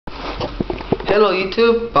Hello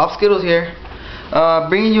YouTube, Bob Skittles here,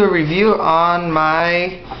 bringing you a review on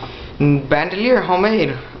my bandolier, homemade.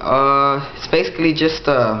 It's basically just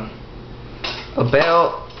a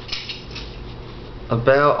belt.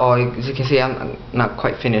 Oh, as you can see, I'm not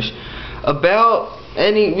quite finished. A belt,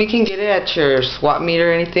 we can get it at your swap meet or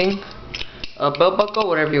anything. A belt buckle,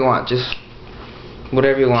 whatever you want, just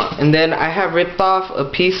whatever you want. And then I have ripped off a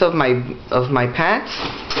piece of my pants.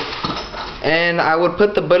 And I would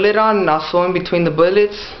put the bullet on and I'll sew in between the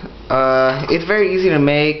bullets. It's very easy to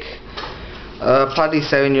make. Probably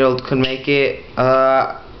 7-year-old could make it.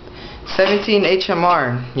 17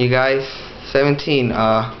 HMR, you guys. 17.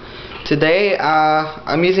 Today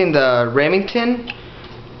I'm using the Remington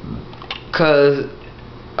because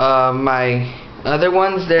my other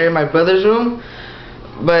ones, they're in my brother's room.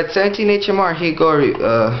 But 17 HMR, here you go,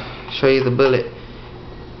 show you the bullet.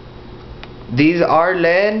 These are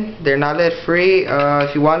lead, they're not lead free.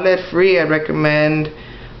 If you want lead free, I'd recommend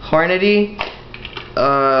Hornady.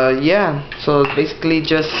 Yeah, so basically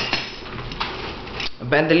just a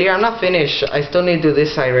bandolier. I'm not finished, I still need to do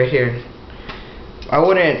this side right here. I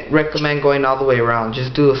wouldn't recommend going all the way around,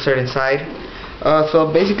 just do a certain side.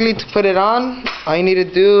 So basically, to put it on, all you need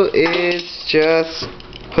to do is just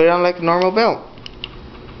put it on like a normal belt.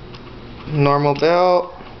 Normal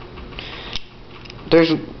belt.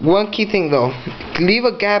 There's one key thing though, leave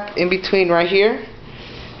a gap in between right here,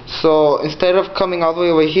 so instead of coming all the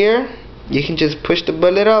way over here, you can just push the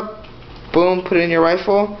bullet up, boom, put it in your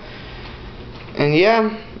rifle. And yeah,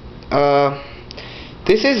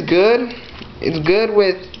 this is good. It's good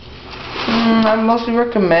with, I mostly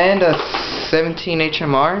recommend a 17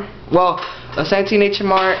 HMR, well, a 17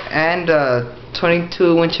 HMR and a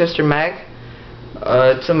 22 Winchester mag.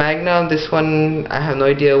 It's a Magnum. This one, I have no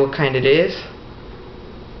idea what kind it is.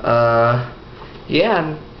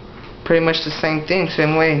 Yeah, pretty much the same thing,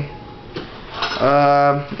 same way.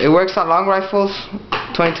 It works on long rifles,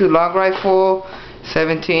 22 long rifle,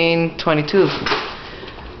 17 22s,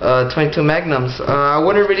 22 Magnums. I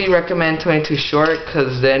wouldn't really recommend 22 short,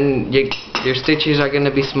 because then your stitches are going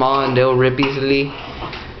to be small and they'll rip easily.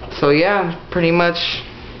 So yeah, pretty much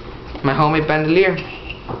my homemade bandolier.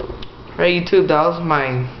 Right, YouTube, that was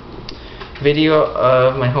my video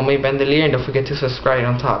of my homemade bandolier, and don't forget to subscribe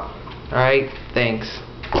on top. Alright, thanks.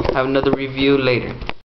 Have another review later.